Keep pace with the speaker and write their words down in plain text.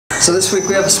So this week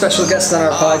we have a special guest on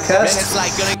our podcast. It's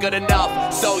like good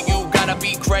enough, so you gotta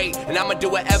be great, and I'ma do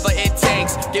whatever it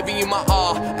takes, giving you my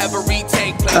all, every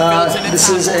take. This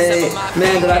is a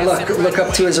man that I look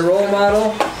up to as a role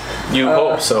model. You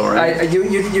hope so, right?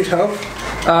 You'd hope.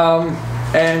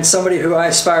 And somebody who I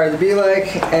aspire to be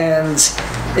like, and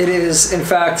it is, in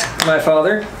fact, my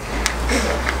father.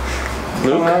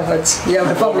 Luke?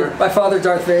 My father,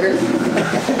 Darth Vader.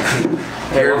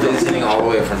 You're visiting all the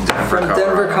way from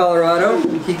Denver, Colorado.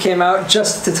 He came out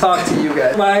just to talk to you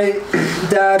guys. My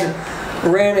dad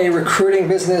ran a recruiting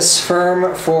business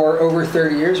firm for over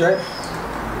 30 years, right?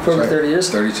 For over 30 years?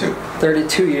 32.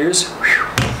 32 years. Whew.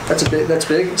 That's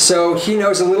big. So he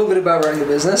knows a little bit about running a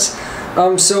business.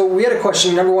 So we had a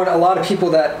question. Number one, a lot of people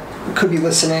that could be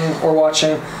listening or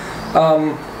watching,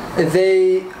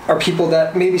 they are people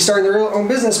that maybe starting their own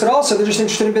business, but also they're just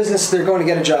interested in business. They're going to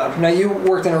get a job. Now, you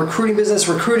worked in a recruiting business.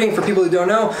 Recruiting, for people who don't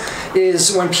know,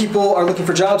 is when people are looking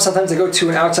for jobs. Sometimes they go to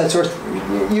an outside source.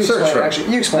 You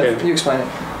explain it. You explain it.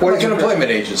 What is an employment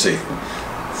agency?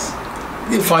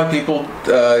 You find people.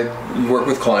 You work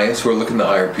with clients who are looking to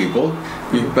hire people.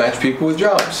 You match people with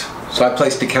jobs. So I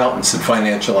placed accountants and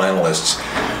financial analysts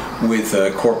with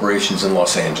corporations in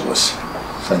Los Angeles.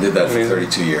 So I did that for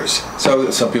 32 years.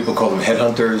 So some people call them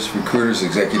headhunters, recruiters,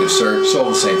 executive search. It's all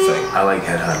the same thing. I like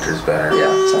headhunters better.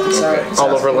 Yeah.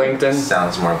 All over LinkedIn.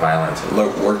 Sounds more violent.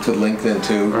 Worked with LinkedIn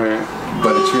too. Right.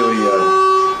 But it's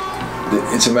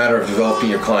really, it's a matter of developing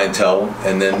your clientele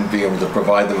and then being able to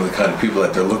provide them with the kind of people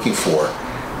that they're looking for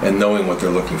and knowing what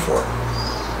they're looking for.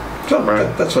 So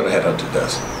that's what a headhunter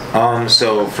does.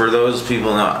 So for those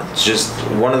people now, just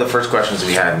one of the first questions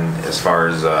we had as far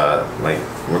as like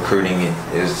recruiting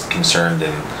is concerned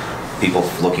and people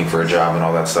looking for a job and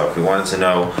all that stuff, we wanted to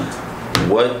know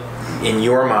what, in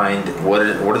your mind, what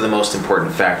are the most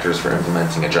important factors for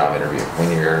implementing a job interview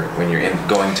when you're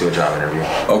going to a job interview?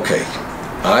 Okay,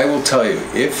 I will tell you,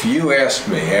 if you asked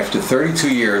me after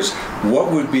 32 years,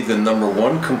 what would be the number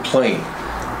one complaint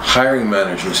hiring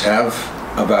managers have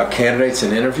about candidates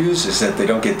and interviews is that they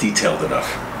don't get detailed enough.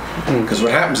 Because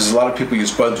what happens is a lot of people use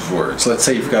buzzwords. Let's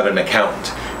say you've got an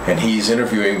accountant and he's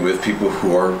interviewing with people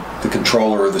who are the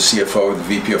controller or the CFO or the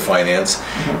VP of finance,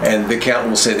 and the accountant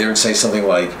will sit there and say something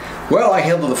like, well, I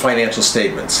handle the financial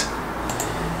statements.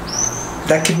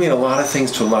 That could mean a lot of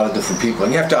things to a lot of different people,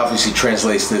 and you have to obviously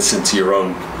translate this into your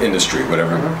own industry,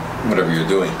 whatever you're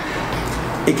doing.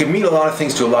 It can mean a lot of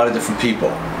things to a lot of different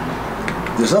people.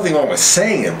 There's nothing wrong with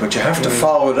saying it, but you have to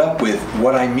follow it up with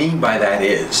what I mean by that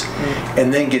is,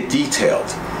 and then get detailed.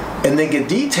 And then get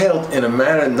detailed in a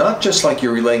manner not just like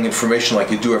you're relaying information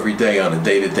like you do every day on a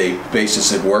day-to-day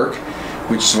basis at work,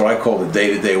 which is what I call the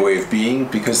day-to-day way of being,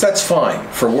 because that's fine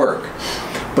for work.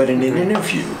 But in an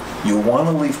interview, you want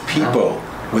to leave people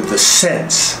with the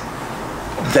sense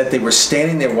that they were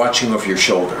standing there watching over your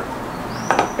shoulder,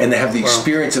 and they have the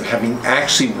experience of having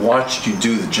actually watched you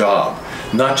do the job,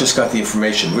 not just got the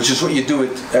information, which is what you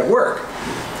do at work.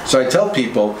 So I tell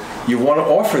people, you want to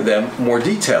offer them more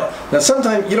detail. Now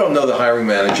sometimes you don't know the hiring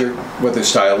manager, what their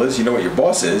style is, you know what your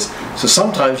boss is, so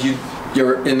sometimes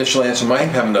your initial answer might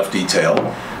have enough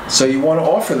detail, so you want to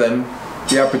offer them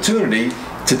the opportunity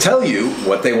to tell you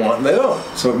what they want and they don't.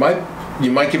 So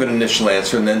you might give an initial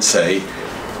answer and then say,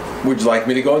 would you like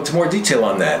me to go into more detail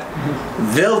on that?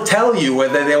 They'll tell you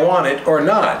whether they want it or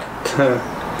not.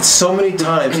 So many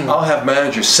times I'll have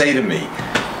managers say to me,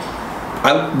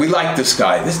 we like this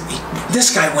guy.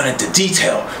 This guy went into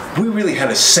detail. We really had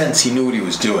a sense he knew what he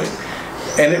was doing.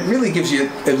 And it really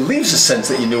leaves a sense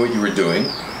that you knew what you were doing.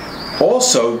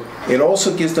 It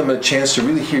also gives them a chance to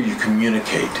really hear you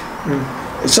communicate.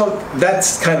 So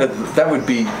that would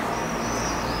be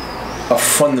a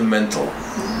fundamental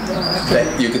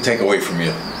that you could take away from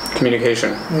you.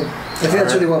 Communication. I think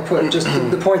that's really well put. Just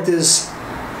the point is,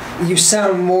 you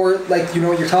sound more like you know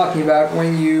what you're talking about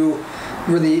when you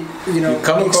really, you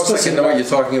come across like you know what you're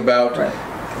talking about. Right.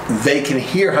 They can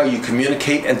hear how you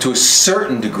communicate, and to a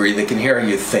certain degree, they can hear how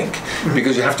you think,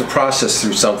 because you have to process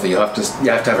through something. You have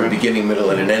to have a beginning,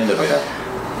 middle, and an end of it.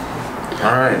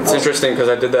 All right. It's interesting because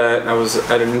I did that. I was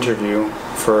at an interview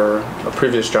for a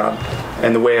previous job,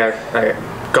 and the way I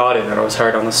got it and I was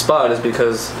hired on the spot is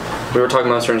because we were talking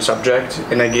about a certain subject,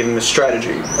 and I gave him a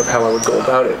strategy of how I would go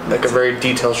about it, like a very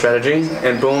detailed strategy.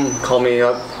 And boom, called me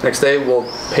up next day. We'll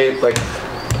pay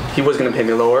he was going to pay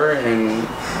me lower, and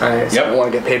I said, I want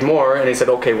to get paid more, and he said,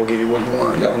 okay, we'll give you one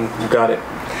more, and you got it.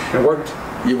 And it worked.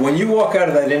 When you walk out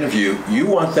of that interview, you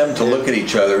want them to look at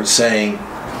each other saying,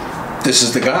 this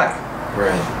is the guy.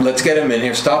 Right. Let's get him in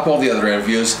here. Stop all the other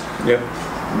interviews. Yep.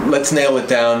 Let's nail it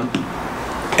down.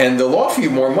 And they'll offer you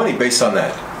more money based on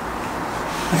that.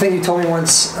 I think you told me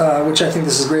once, which I think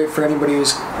this is great for anybody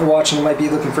who's watching and might be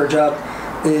looking for a job,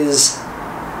 is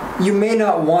you may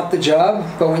not want the job,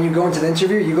 but when you go into the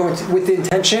interview, you go into with the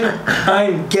intention,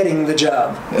 I'm getting the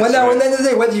job. Well, now, at the end of the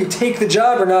day, whether you take the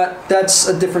job or not, that's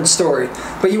a different story.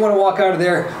 But you want to walk out of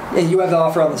there and you have the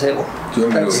offer on the table. Do you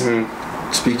want me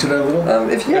to speak to that a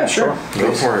little? Yeah, sure.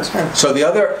 Go for it. So the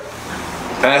other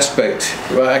aspect,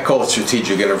 well, I call it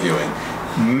strategic interviewing.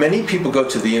 Many people go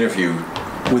to the interview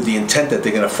with the intent that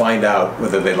they're going to find out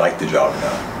whether they like the job or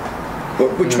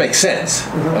not, which makes sense,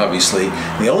 obviously.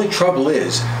 The only trouble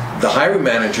is the hiring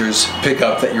managers pick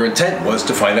up that your intent was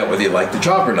to find out whether you like the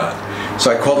job or not. So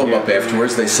I call them up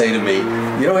afterwards. They say to me,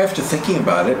 you know, after thinking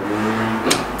about it,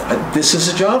 this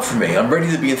is a job for me. I'm ready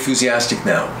to be enthusiastic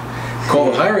now.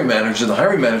 Call the hiring manager. The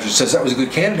hiring manager says that was a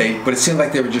good candidate, but it seemed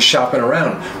like they were just shopping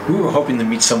around. We were hoping to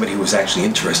meet somebody who was actually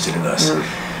interested in us.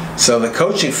 So the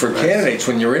coaching for candidates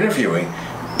when you're interviewing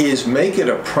is make it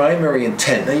a primary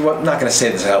intent. Now, I'm not going to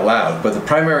say this out loud, but the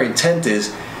primary intent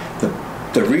is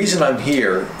the reason I'm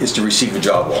here is to receive a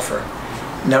job offer.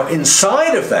 Now,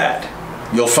 inside of that,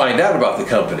 you'll find out about the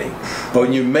company. But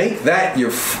when you make that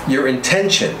your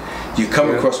intention, you come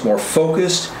across more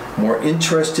focused, more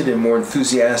interested, and more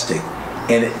enthusiastic.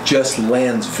 And it just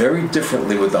lands very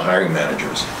differently with the hiring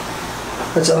managers.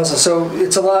 That's awesome. So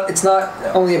it's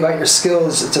not only about your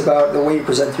skills, it's about the way you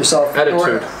present yourself.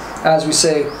 Attitude. Or, as we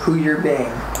say, who you're being.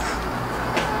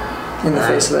 In the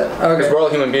face of that. Okay. Because we're all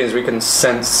human beings, we can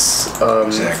sense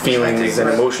feelings and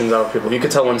emotions out of people. You could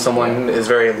tell when someone is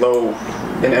very low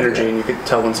in energy, and you could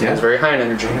tell when someone's very high in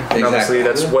energy. And obviously,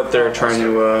 that's what they're trying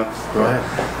to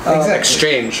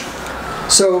exchange.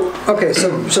 So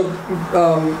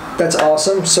that's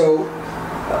awesome.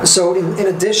 So in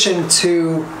addition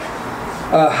to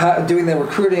doing the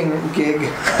recruiting gig,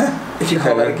 if you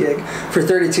call that a gig, for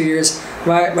 32 years.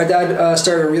 My dad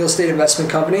started a real estate investment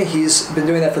company. He's been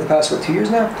doing that for the past, 2 years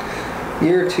now? 2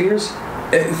 years?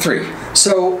 3.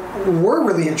 So we're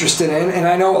really interested in, and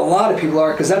I know a lot of people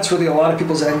are, because that's really a lot of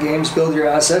people's end games, build your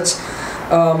assets.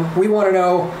 We want to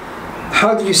know,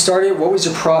 how did you start it? What was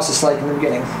your process like in the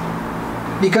beginning?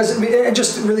 Because, and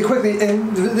just really quickly,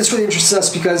 and this really interests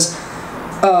us because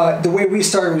the way we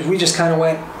started was we just kind of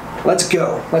went, let's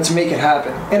go. Let's make it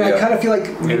happen. And I kind of feel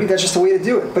like maybe that's just the way to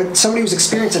do it. But somebody who's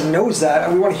experienced and knows that,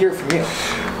 and we want to hear it from you.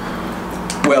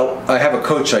 Well, I have a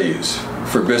coach I use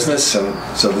for business, and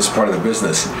so this is part of the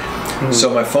business. So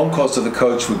my phone calls to the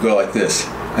coach would go like this: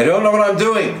 I don't know what I'm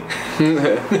doing.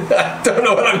 I don't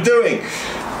know what I'm doing.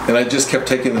 And I just kept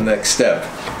taking the next step.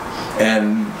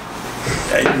 And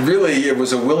it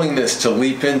was a willingness to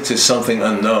leap into something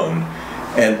unknown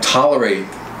and tolerate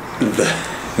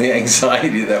the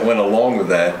anxiety that went along with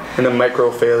that, and the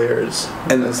micro failures,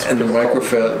 and the micro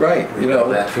failure, right? You know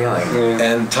that feeling,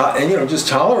 and just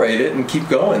tolerate it and keep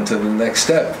going to the next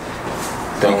step.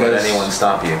 Don't let anyone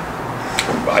stop you.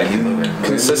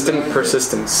 Consistent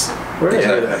persistence. Where did you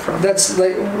hear that from? That's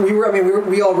like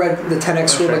we all read the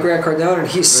 10X rule by Grant Cardone, and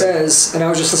he says, and I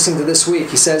was just listening to this week.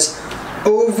 He says,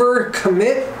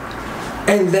 overcommit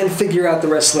and then figure out the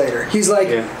rest later. He's like,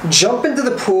 jump into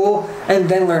the pool and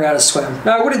then learn how to swim.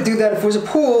 Now, I wouldn't do that if it was a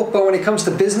pool, but when it comes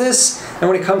to business and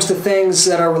when it comes to things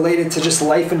that are related to just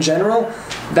life in general,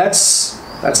 that's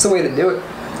the way to do it.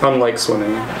 Unlike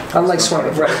swimming. Unlike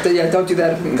swimming, right? Yeah, don't do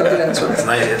that. Don't do that in swimming.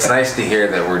 It's nice to hear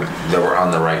that we're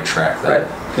on the right track. Right.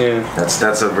 Yeah.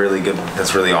 That's a really good.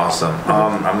 That's really awesome.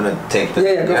 I'm gonna take the.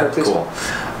 Yeah, go for it, please.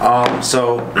 Cool.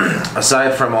 So,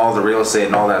 aside from all the real estate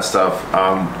and all that stuff,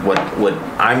 what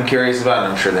I'm curious about,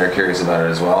 and I'm sure they're curious about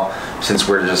it as well, since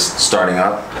we're just starting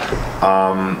up.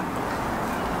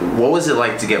 What was it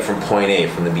like to get from point A,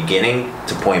 from the beginning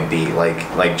to point B?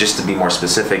 Like just to be more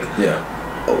specific. Yeah.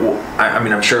 I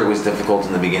mean, I'm sure it was difficult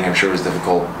in the beginning. I'm sure it was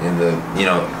difficult in the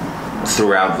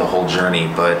throughout the whole journey.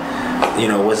 But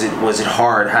was it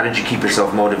hard? How did you keep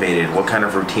yourself motivated? What kind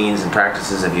of routines and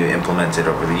practices have you implemented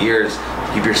over the years?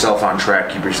 Keep yourself on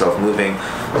track. Keep yourself moving.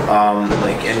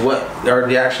 And what are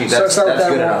the actually? That's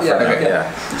good enough.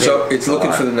 Yeah. So it's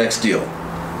looking for the next deal.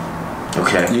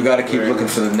 Okay. You got to keep looking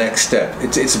for the next step.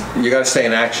 It's you got to stay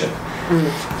in action.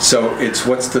 So it's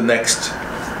what's the next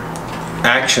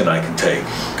action I can take,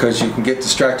 because you can get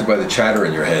distracted by the chatter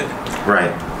in your head. Right.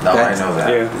 No, I know that.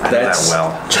 Yeah. I know that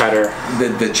well. Chatter.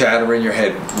 The chatter in your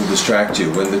head will distract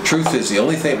you. When the truth is, the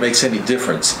only thing that makes any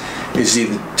difference is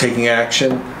either taking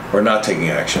action or not taking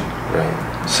action.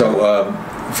 Right. So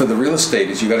for the real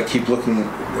estate, is you got to keep looking.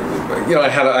 I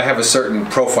have a certain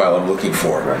profile I'm looking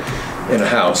for in a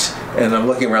house, and I'm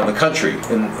looking around the country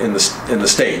in the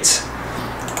states.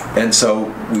 And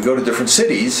so we go to different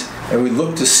cities and we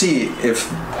look to see if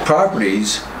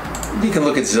properties, you can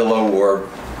look at Zillow or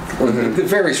or the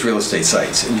various real estate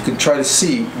sites, and you can try to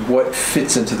see what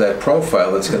fits into that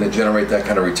profile that's going to generate that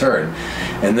kind of return.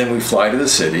 And then we fly to the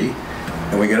city,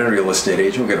 and we get a real estate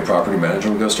agent, we get a property manager,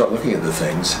 and we go start looking at the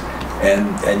things,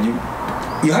 and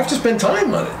you have to spend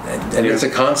time on it, and it's a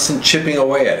constant chipping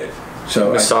away at it.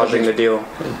 So massaging the deal.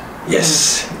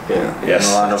 Yes. Yeah. Yes.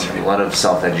 And a lot of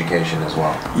self-education as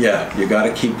well. Yeah, you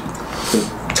got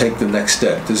to take the next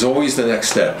step. There's always the next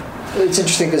step. It's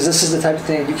interesting because this is the type of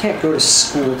thing you can't go to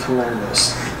school to learn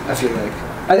this. I feel like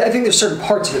I think there's certain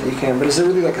parts of it you can, but is there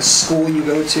really like a school you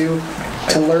go to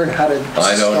learn how to?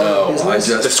 I don't know. A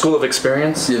business? The school of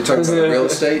experience. You're talking about real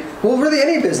estate. Well, really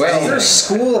any business. Well, is there a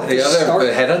school of the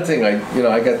headhunting.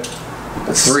 I got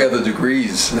 3 other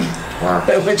degrees,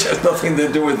 which has nothing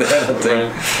to do with the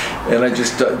headhunting, and I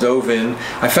just dove in.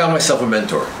 I found myself a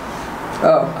mentor.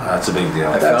 Oh, That's a big deal.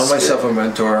 I found myself a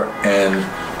mentor, and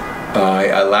I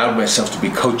allowed myself to be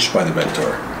coached by the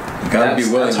mentor. You got to be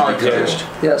willing to be coached.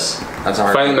 yes. That's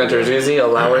hard. Finding the mentor is easy.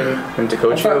 Allowing him to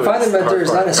coach you. Finding a mentor hard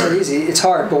is not necessarily easy. It's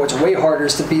hard, but what's way harder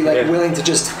is to be like willing to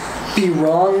just be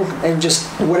wrong and just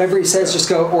whatever he says, just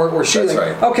go or shoot. That's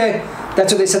like, right. Okay,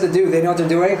 that's what they said to do. They know what they're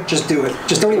doing. Just do it.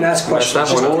 Just don't even ask questions.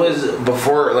 That's Just What was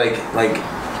before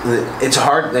it's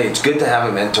hard. It's good to have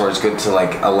a mentor. It's good to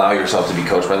allow yourself to be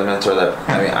coached by the mentor.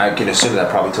 I can assume that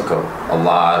probably took a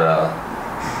lot of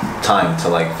time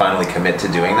to finally commit to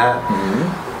doing that.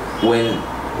 Mm-hmm.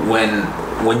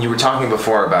 When you were talking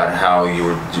before about how you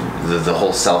were the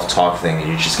whole self-talk thing,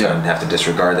 and you just kind of have to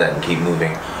disregard that and keep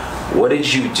moving. What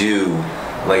did you do?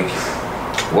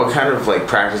 What kind of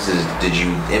practices did you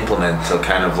implement to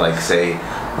kind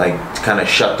of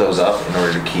shut those up in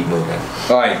order to keep moving?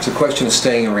 All right, it's a question of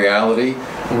staying in reality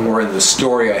or in the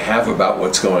story I have about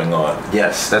what's going on.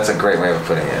 Yes, that's a great way of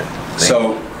putting it.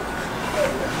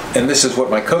 And this is what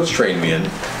my coach trained me in.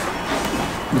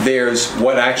 There's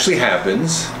what actually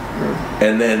happens,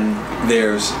 and then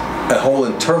there's a whole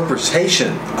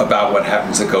interpretation about what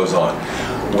happens that goes on.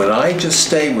 When I just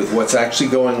stay with what's actually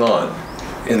going on,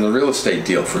 in the real estate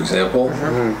deal, for example.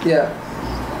 Yeah.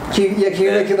 Can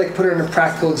you make it put it in a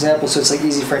practical example so it's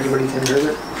easy for anybody to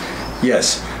interpret?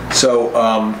 Yes. So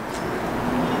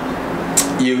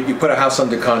you put a house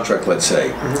under contract, let's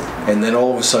say, and then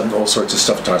all of a sudden all sorts of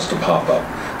stuff starts to pop up.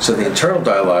 So the internal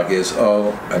dialogue is,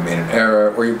 oh, I made an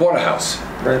error, or you bought a house.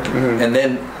 Right. And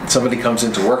then somebody comes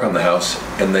in to work on the house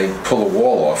and they pull a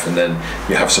wall off, and then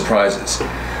you have surprises.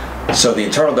 So the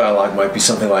internal dialogue might be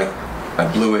something like, I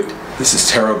blew it, this is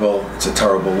terrible, it's a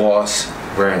terrible loss.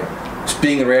 Right.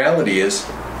 Being in reality is,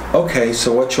 okay,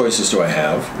 so what choices do I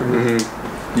have?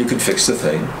 You can fix the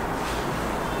thing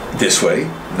this way,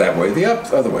 that way, the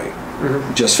other way.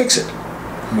 Just fix it.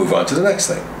 Move on to the next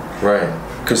thing. Right.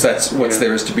 Because that's what's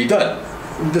there is to be done.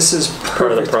 This is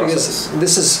Part of the perfect process. because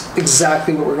this is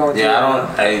exactly what we're going through.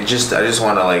 Yeah, I just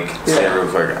want to say real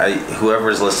quick.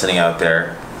 Whoever's listening out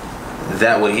there,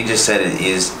 that what he just said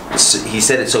is he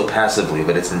said it so passively,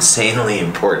 but it's insanely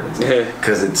important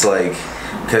because it's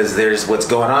because there's what's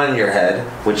going on in your head,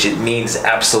 which it means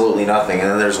absolutely nothing, and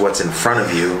then there's what's in front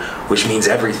of you, which means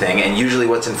everything. And usually,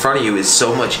 what's in front of you is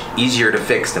so much easier to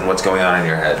fix than what's going on in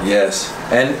your head. Yes,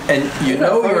 and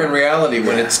you're in reality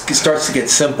when it starts to get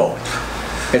simple.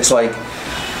 It's like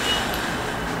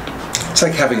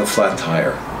having a flat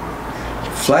tire.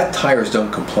 Flat tires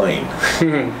don't complain.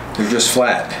 They're just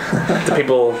flat. The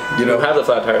people who have the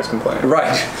flat tires complain.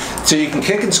 Right. So you can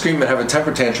kick and scream and have a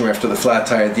temper tantrum after the flat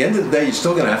tire. At the end of the day, you're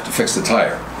still going to have to fix the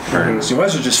tire. So you might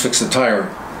as well just fix the tire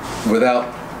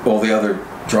without all the other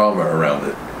drama around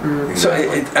it.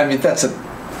 Exactly. So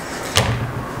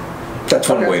that's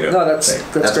one way to. No, that's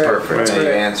That's great. perfect. That's You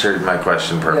great. answered my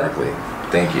question perfectly.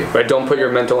 Thank you. Right, don't put your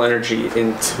mental energy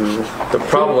into the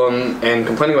problem and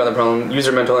complaining about the problem. Use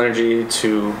your mental energy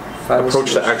to Find a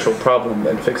approach the solution. actual problem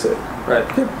and fix it. Right.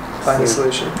 Find the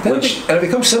solution. And it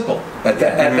becomes simple. At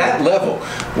that level,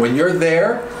 when you're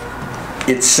there,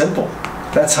 it's simple.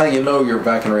 That's how you know you're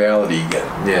back in reality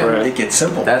again. Yeah. Right. It gets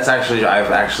simple. I've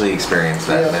actually experienced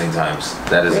that many times.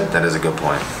 That is a good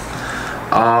point.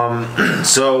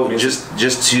 So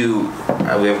just to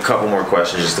we have a couple more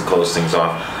questions just to close things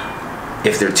off.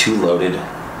 If they're too loaded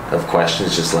of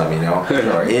questions, just let me know.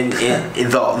 In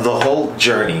the whole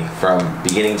journey from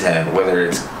beginning to end, whether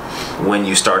it's when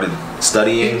you started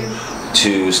studying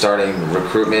to starting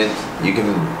recruitment, you can.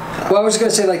 Well, I was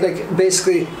going to say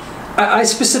basically, I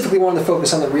specifically wanted to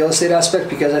focus on the real estate aspect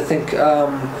because I think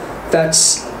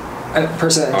that's.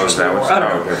 Personally, Oh, is that what? I don't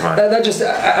know. Okay, fine. That just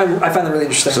I find that really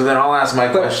interesting. So then I'll ask my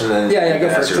question. Then yeah, you go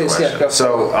can for ask it, your please. Yeah, question. go.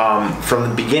 So from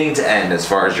the beginning to end, as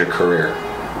far as your career,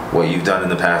 what you've done in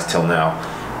the past till now,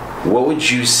 what would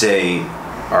you say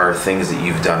are things that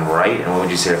you've done right, and what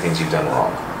would you say are things you've done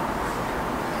wrong?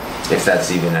 If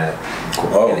that's even an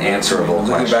answerable looking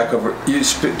question. back over,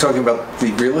 talking about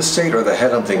the real estate or the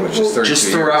headhunting, which is 32 Just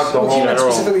throughout years? the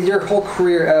whole Specifically, your whole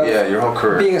career of your whole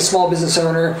career. being a small business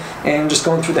owner and just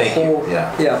going through the Thank you. whole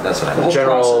That's what I the meant. whole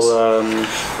General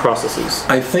process. processes.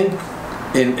 I think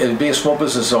in being a small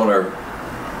business owner,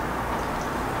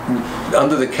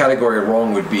 under the category of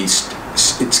wrong would be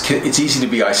it's easy to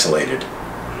be isolated.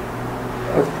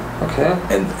 Okay.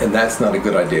 And that's not a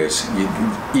good idea.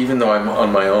 Even though I'm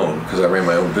on my own, because I ran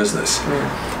my own business,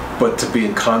 but to be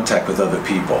in contact with other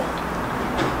people,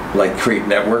 like create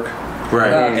network,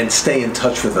 Right. and stay in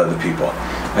touch with other people.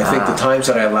 I think the times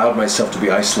that I allowed myself to be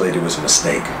isolated was a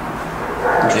mistake.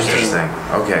 Interesting.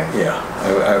 Okay. Yeah,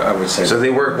 I would say. So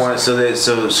they work one. So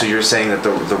you're saying that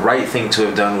the right thing to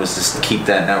have done was to keep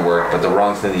that network, but the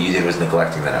wrong thing that you did was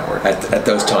neglecting the network. At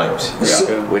those times,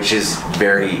 yeah. Which is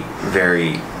very,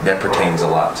 very. That pertains a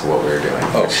lot to what we were doing.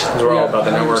 Oh, Which We're all about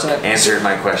the network. 100%. answered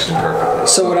my question perfectly.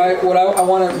 So what I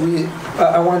want to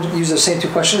I want to use those same two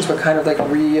questions, but kind of like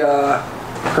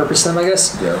repurpose them, I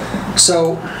guess. Yeah.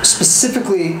 So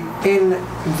specifically in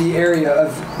the area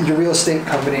of your real estate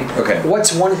company, Okay.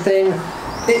 what's one thing?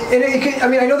 I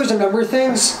mean, I know there's a number of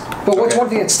things, but what's Okay. one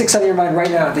thing that sticks out in your mind right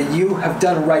now that you have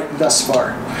done right thus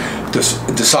far?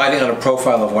 Deciding on a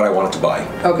profile of what I wanted to buy.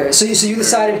 Okay, so you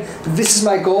decided this is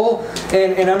my goal,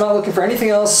 and I'm not looking for anything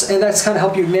else, and that's kind of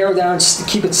help you narrow down, just to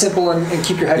keep it simple and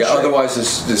keep your head Yeah. straight.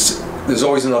 Otherwise, there's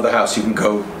always another house you can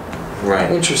go.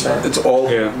 Right. Interesting. It's all.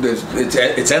 Yeah.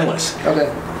 It's endless. Okay.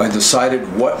 I decided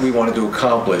what we wanted to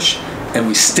accomplish, and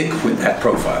we stick with that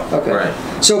profile. Okay. Right.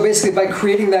 So basically, by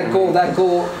creating that goal,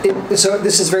 so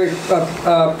this is very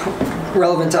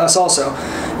relevant to us also.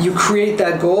 You create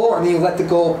that goal, and then you let the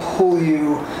goal pull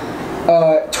you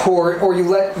toward, or you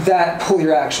let that pull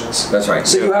your actions. That's right.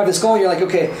 So you have this goal, and you're like,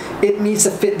 okay, it needs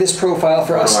to fit this profile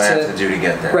for What us do I have to do to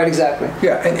get there? Right. Exactly.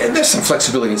 Yeah, and there's some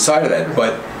flexibility inside of that,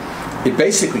 but it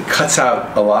basically cuts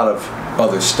out a lot of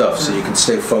other stuff, so you can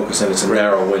stay focused, and it's a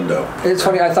narrow window. It's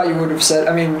funny. I thought you would have said.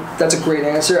 I mean, that's a great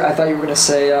answer. I thought you were going to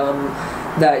say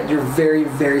that you're very,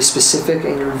 very specific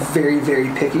and you're very, very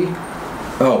picky.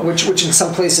 Oh, Which in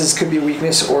some places could be a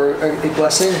weakness or a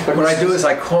blessing. But what I do is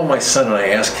I call my son and I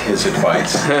ask his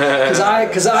advice.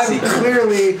 because I'm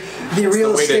clearly the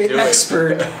real the way to estate do it.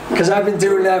 expert, because I've been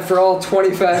doing that for all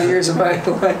 25 years of my life.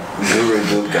 Guru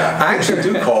Buka. I actually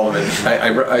do call him,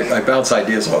 and I bounce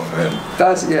ideas off of him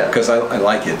That's because I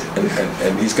like it,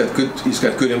 and he's got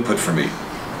good input for me.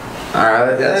 All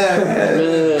right.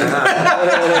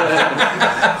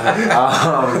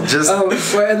 Just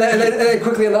and then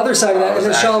quickly on the other side of that, and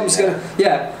then Shalom's exactly,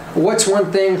 gonna what's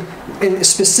one thing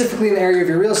specifically in the area of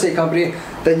your real estate company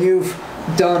that you've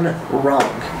done wrong?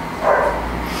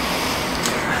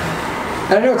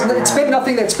 And I know it's been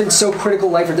nothing that's been so critical,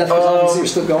 life or death, because obviously you're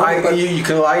still going. But You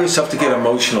can allow yourself to get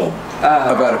emotional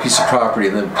about a piece of property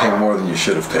and then pay more than you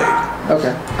should have paid.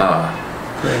 okay.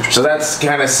 so that's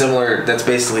kind of similar. That's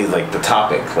basically like the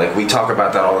topic. Like we talk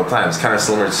about that all the time. It's kind of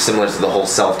similar to the whole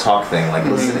self-talk thing. Like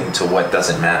listening to what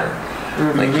doesn't matter.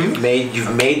 Like you've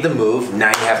made the move. Now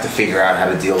you have to figure out how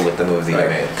to deal with the move that you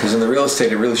made. Because in the real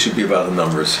estate, it really should be about the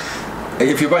numbers.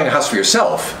 If you're buying a house for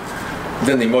yourself,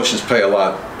 then the emotions play a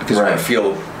lot because you want to feel,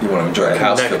 you want to enjoy the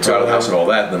house, feel proud of the house and all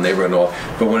that, and the neighborhood and all.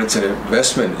 But when it's an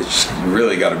investment, it's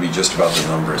really got to be just about the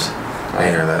numbers. I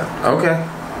hear that.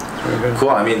 Okay. Cool.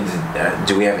 I mean,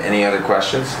 do we have any other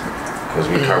questions? Because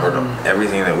we covered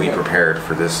everything that we prepared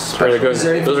for this Really special.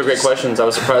 good. Those are great questions. I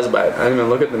was surprised by it. I didn't even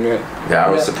look at them yet. Yeah, I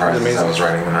was surprised as I was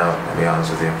writing them out, to be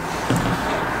honest with you.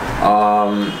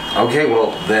 Okay,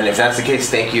 well then, if that's the case,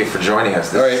 thank you for joining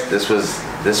us. This was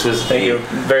Thank you.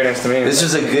 Very nice to meet you. This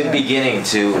was a good beginning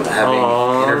to having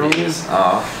interviews.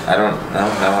 I don't know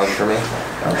how for me.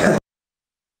 Okay.